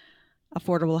understand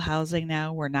affordable housing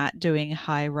now. We're not doing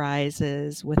high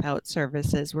rises without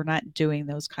services. We're not doing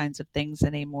those kinds of things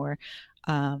anymore.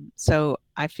 So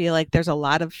I feel like there's a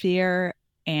lot of fear,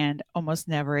 and almost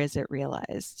never is it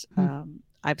realized.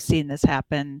 I've seen this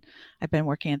happen. I've been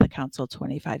working at the council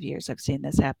 25 years. I've seen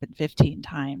this happen 15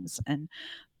 times. And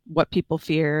what people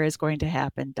fear is going to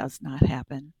happen does not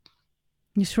happen.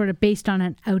 You're sort of based on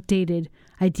an outdated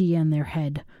idea in their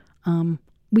head.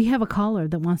 We have a caller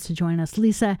that wants to join us.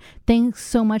 Lisa, thanks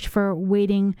so much for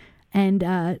waiting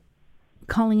and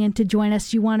calling in to join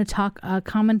us. You want to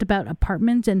comment about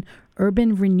apartments and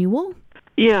urban renewal?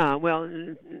 Yeah, well,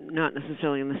 not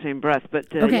necessarily in the same breath, but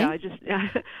okay. Yeah,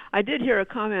 I did hear a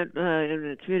comment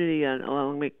in a community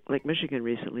along Lake Michigan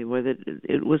recently, where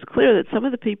it was clear that some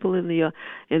of the people in the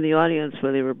audience,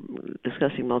 where they were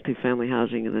discussing multifamily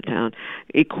housing in the town,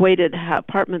 equated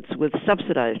apartments with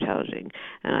subsidized housing,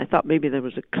 and I thought maybe there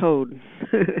was a code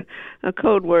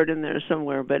word in there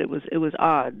somewhere, but it was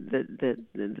odd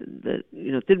that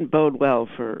didn't bode well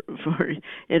for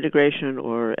integration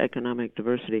or economic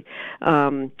diversity.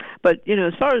 But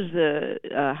as far as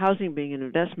the housing being an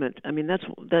investment, I mean that's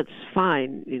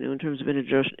fine, in terms of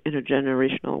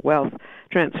intergenerational wealth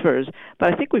transfers.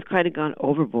 But I think we've kind of gone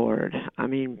overboard. I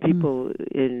mean, people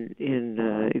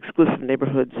in exclusive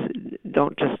neighborhoods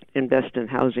don't just invest in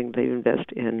housing; they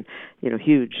invest in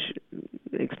huge,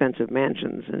 expensive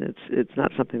mansions, and it's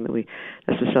not something that we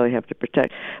necessarily have to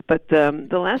protect. But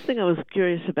the last thing I was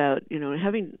curious about,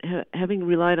 having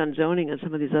relied on zoning and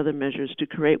some of these other measures to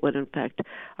create what in fact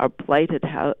are blighted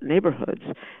neighborhoods,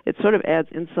 it sort of adds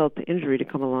insult to injury to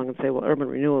come along and say, well, urban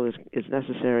renewal is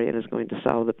necessary and is going to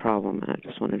solve the problem. And I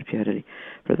just wondered if you had any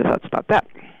further thoughts about that.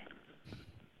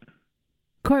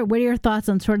 Court, what are your thoughts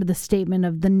on sort of the statement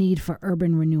of the need for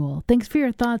urban renewal? Thanks for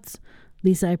your thoughts,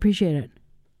 Lisa. I appreciate it.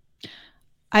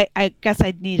 I guess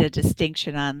I'd need a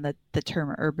distinction on the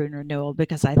term urban renewal,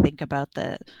 because I think about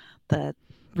the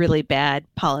really bad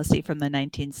policy from the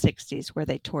 1960s where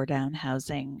they tore down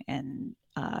housing and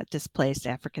displaced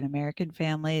African American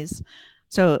families.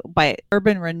 So by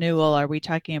urban renewal, are we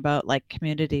talking about like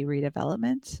community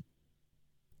redevelopment?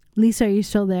 Lisa, are you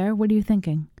still there? What are you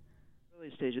thinking?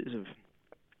 Early stages of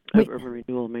urban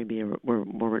renewal maybe were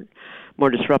more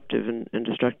disruptive and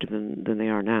destructive than they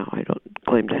are now. I don't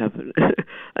claim to have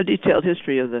a detailed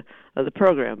history of the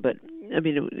program, but I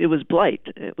mean it was blight.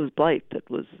 It was blight that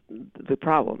was the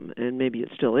problem, and maybe it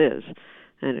still is.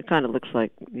 And it kind of looks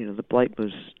like the blight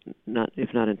was not,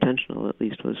 if not intentional, at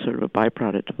least was sort of a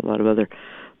byproduct of a lot of other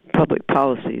public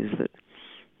policies that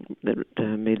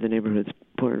made the neighborhoods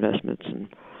poor investments and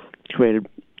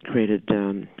created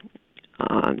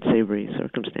unsavory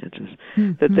circumstances.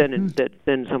 That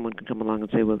then someone can come along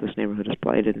and say, well, this neighborhood is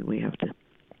blighted and we have to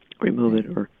remove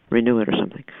it or renew it or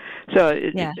something. So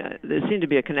there seemed to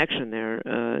be a connection there,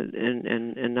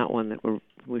 and not one that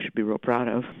we should be real proud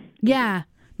of. Yeah.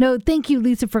 No, thank you,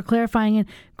 Lisa, for clarifying. And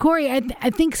Corey,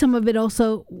 I think some of it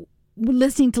also,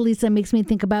 listening to Lisa makes me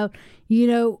think about,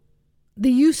 the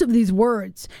use of these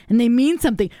words, and they mean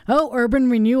something. Oh,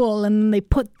 urban renewal, and then they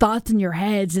put thoughts in your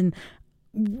heads, and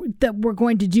that we're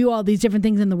going to do all these different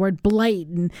things in the word blight,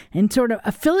 and sort of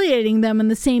affiliating them in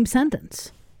the same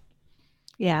sentence.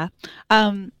 Yeah.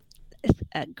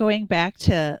 Going back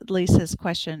to Lisa's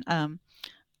question,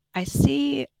 I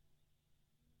see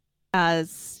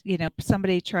as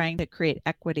somebody trying to create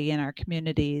equity in our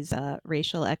communities,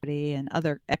 racial equity and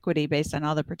other equity based on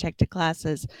all the protected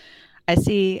classes. I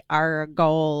see our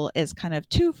goal is kind of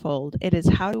twofold. It is,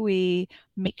 how do we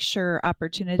make sure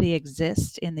opportunity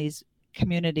exists in these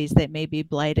communities that may be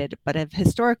blighted but have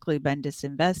historically been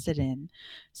disinvested in?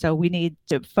 So we need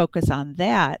to focus on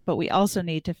that, but we also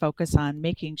need to focus on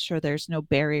making sure there's no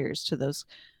barriers to those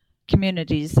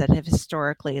communities that have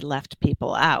historically left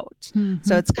people out. Mm-hmm.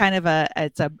 So it's kind of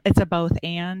it's a both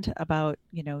and about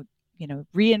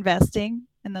reinvesting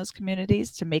in those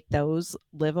communities to make those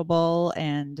livable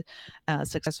and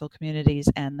successful communities,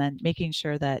 and then making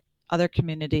sure that other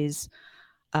communities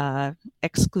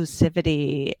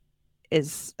exclusivity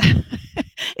is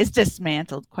is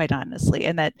dismantled, quite honestly.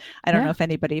 And that, I don't know if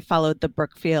anybody followed the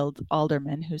Brookfield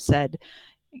alderman who said,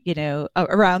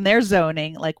 around their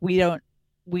zoning, like we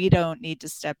don't need to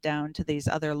step down to these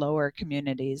other lower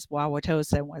communities,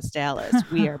 Wauwatosa and West Dallas.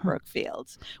 We are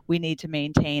Brookfield. We need to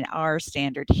maintain our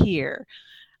standard here.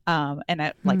 And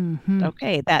I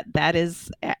okay, that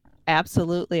is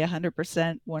absolutely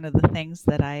 100% one of the things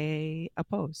that I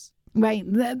oppose. Right.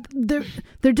 There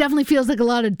definitely feels like a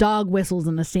lot of dog whistles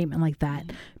in a statement like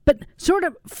that. But sort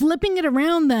of flipping it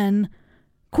around then,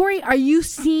 Corey, are you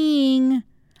seeing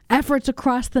efforts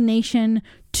across the nation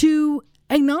to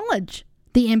acknowledge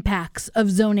the impacts of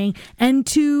zoning and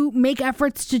to make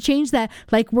efforts to change that,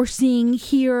 like we're seeing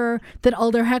here that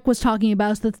Alder Heck was talking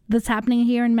about that's happening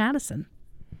here in Madison?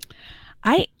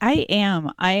 I'm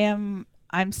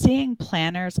seeing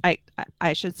planners.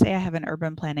 I should say I have an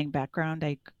urban planning background.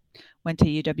 I went to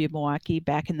UW Milwaukee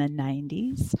back in the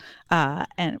 90s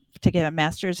and to get a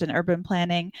master's in urban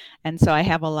planning. And so I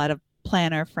have a lot of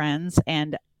planner friends,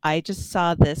 and I just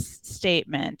saw this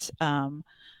statement from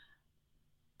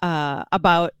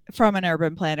an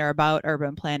urban planner about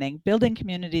urban planning. Building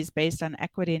communities based on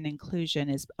equity and inclusion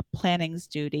is a planning's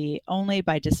duty. Only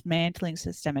by dismantling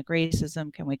systemic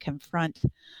racism can we confront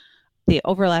the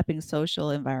overlapping social,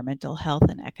 environmental, health,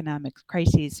 and economic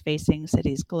crises facing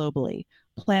cities globally.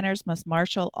 Planners must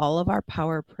marshal all of our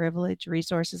power, privilege,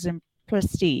 resources, and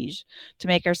prestige to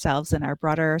make ourselves and our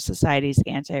broader societies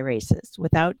anti-racist.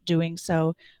 Without doing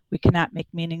so, we cannot make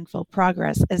meaningful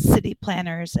progress as city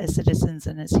planners, as citizens,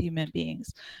 and as human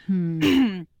beings.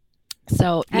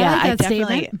 So yeah,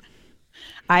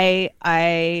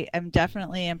 I am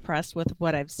definitely impressed with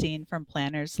what I've seen from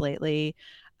planners lately.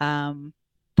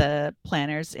 The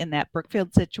planners in that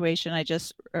Brookfield situation I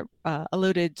just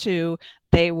alluded to,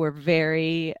 they were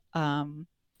very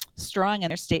strong in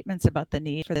their statements about the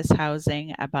need for this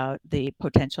housing, about the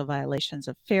potential violations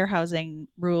of fair housing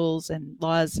rules and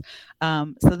laws.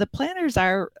 So the planners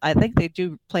I think they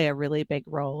do play a really big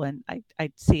role, and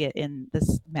I see it in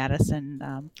this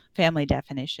Madison family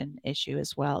definition issue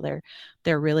as well.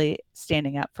 They're really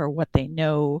standing up for what they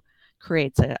know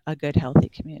creates a good, healthy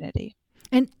community.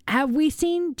 And have we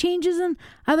seen changes in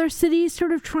other cities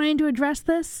sort of trying to address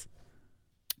this?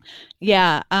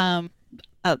 Yeah.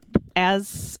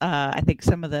 As I think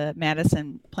some of the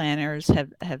Madison planners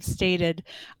have stated,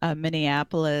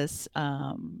 Minneapolis,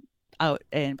 out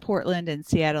in Portland and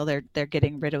Seattle, they're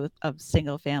getting rid of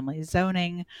single family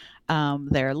zoning.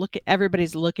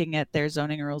 Everybody's looking at their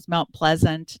zoning rules. Mount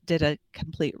Pleasant did a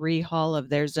complete rehaul of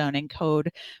their zoning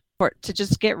code to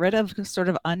just get rid of sort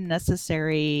of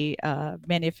unnecessary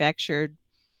manufactured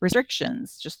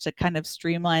restrictions, just to kind of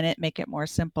streamline it, make it more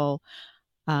simple.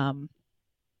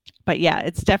 But yeah,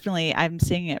 it's definitely, I'm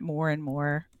seeing it more and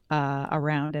more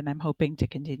around, and I'm hoping to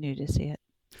continue to see it.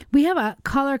 We have a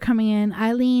caller coming in.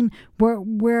 Eileen,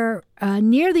 we're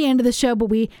near the end of the show, but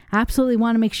we absolutely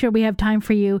want to make sure we have time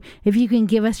for you. If you can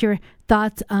give us your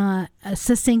thoughts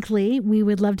succinctly, we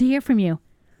would love to hear from you.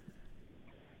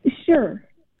 Sure.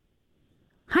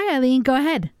 Hi, Eileen. Go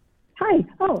ahead. Hi.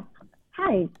 Oh,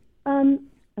 hi. I'm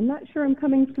not sure I'm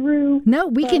coming through. No,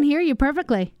 we can hear you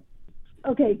perfectly.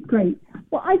 Okay, great.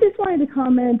 Well, I just wanted to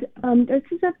comment. This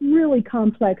is a really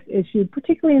complex issue,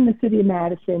 particularly in the city of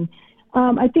Madison.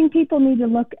 I think people need to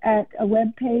look at a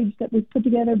web page that was put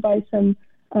together by some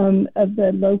of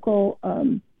the local,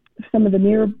 some of the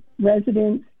near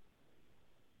residents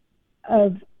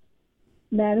of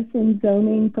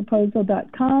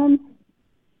MadisonZoningProposal.com.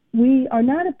 We are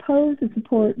not opposed to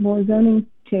support more zoning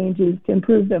changes to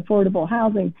improve the affordable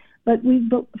housing, but we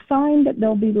find that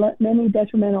there'll be many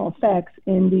detrimental effects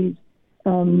in these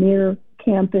near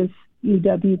campus,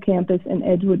 UW campus, and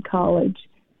Edgewood College.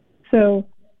 So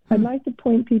I'd like to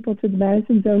point people to the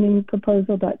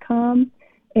MadisonZoningProposal.com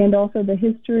and also the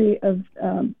history of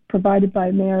provided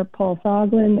by Mayor Paul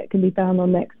Soglin that can be found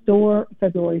on Nextdoor,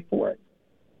 February 4th.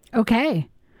 Okay.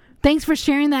 Thanks for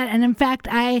sharing that. And in fact,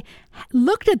 I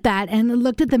looked at that and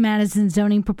looked at the Madison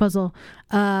zoning proposal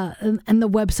and the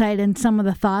website and some of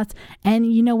the thoughts.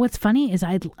 And you know what's funny is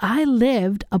I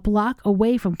lived a block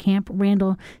away from Camp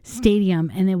Randall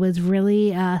Stadium, and it was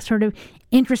really sort of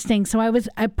interesting. So I was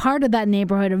a part of that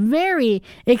neighborhood, a very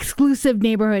exclusive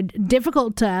neighborhood,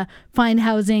 difficult to find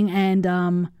housing. And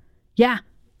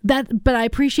but I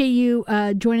appreciate you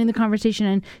joining the conversation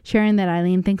and sharing that,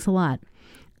 Eileen. Thanks a lot.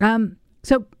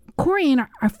 So Corey, in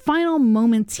our final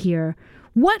moments here,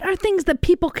 what are things that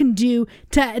people can do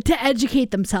to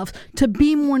educate themselves, to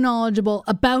be more knowledgeable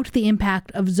about the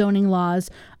impact of zoning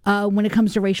laws when it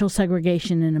comes to racial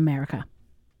segregation in America?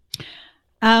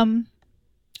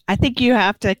 I think you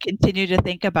have to continue to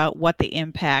think about what the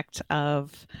impact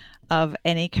of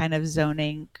any kind of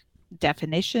zoning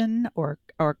definition or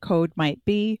code might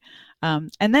be,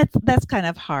 and that's kind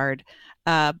of hard.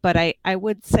 But I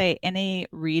would say any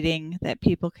reading that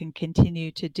people can continue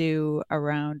to do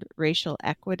around racial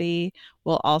equity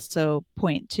will also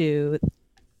point to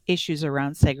issues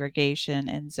around segregation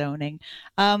and zoning.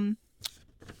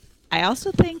 I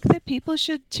also think that people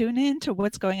should tune in to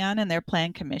what's going on in their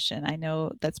plan commission. I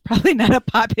know that's probably not a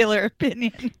popular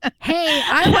opinion. Hey,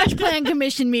 I watch plan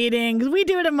commission meetings. We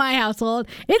do it in my household.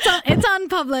 It's on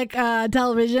public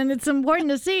television. It's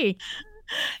important to see.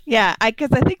 Yeah,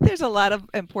 because I think there's a lot of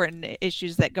important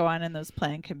issues that go on in those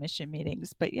plan commission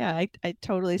meetings. But yeah, I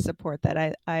totally support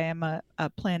that. I am a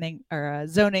planning or a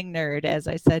zoning nerd, as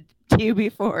I said to you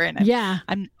before, and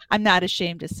I'm not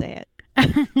ashamed to say it.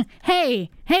 Hey,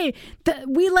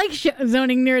 we like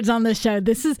zoning nerds on this show.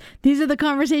 These are the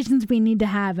conversations we need to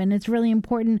have, and it's really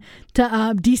important to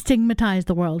destigmatize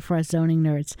the world for us zoning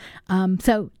nerds.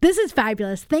 So this is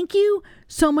fabulous. Thank you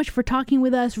so much for talking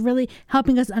with us, really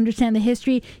helping us understand the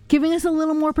history, giving us a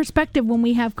little more perspective when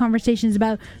we have conversations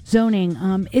about zoning.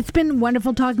 It's been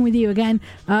wonderful talking with you again.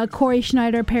 Corey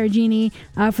Schneider Perugini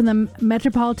from the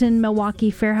Metropolitan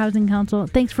Milwaukee Fair Housing Council.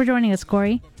 Thanks for joining us,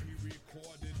 Corey.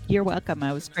 You're welcome.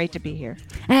 It was great to be here.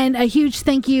 And a huge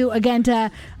thank you again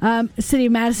to City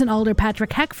of Madison Alder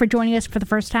Patrick Heck for joining us for the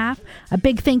first half. A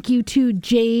big thank you to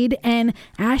Jade and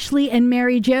Ashley and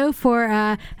Mary Jo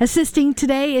for assisting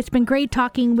today. It's been great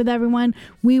talking with everyone.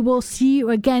 We will see you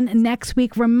again next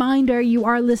week. Reminder, you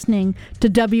are listening to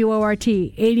WORT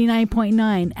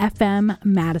 89.9 FM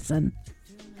Madison.